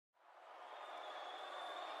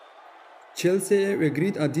Chelsea have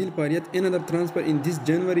agreed a deal for yet another transfer in this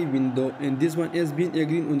January window, and this one has been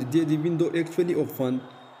agreed on the day the window actually opened.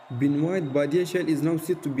 Benoit Badiashile is now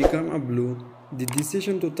set to become a Blue. The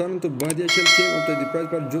decision to turn to Badiashile came after the price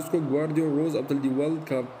for Josco Guardiola rose after the World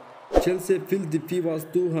Cup. Chelsea felt the fee was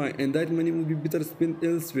too high and that money would be better spent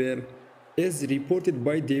elsewhere. As reported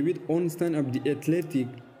by David Ornstein of The Athletic,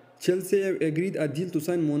 Chelsea have agreed a deal to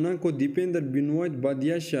sign Monaco defender Benoit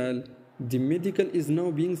Badiashile. The medical is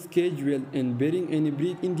now being scheduled and bearing any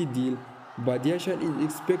break in the deal. Badiashile is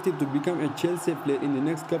expected to become a Chelsea player in the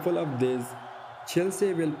next couple of days.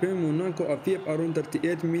 Chelsea will pay Monaco a fee of around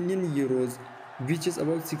 38 million euros, which is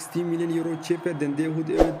about 60 million euros cheaper than they would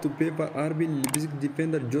have to pay for RB Leipzig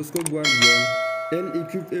defender Josco Guardiola.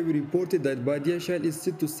 L'Equipe have reported that Badiashile is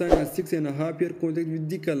set to sign a 6.5-year contract with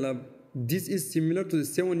the club. This is similar to the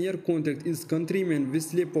 7-year contract his countryman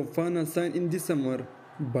Wesley Fofana signed in the summer.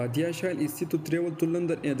 Badiashile is set to travel to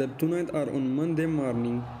London either tonight or on Monday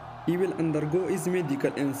morning. He will undergo his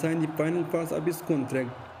medical and sign the final phase of his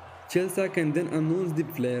contract. Chelsea can then announce the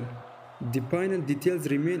player. The final details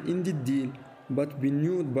remain in the deal, but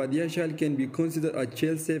Benoit Badiashile can be considered a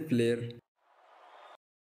Chelsea player.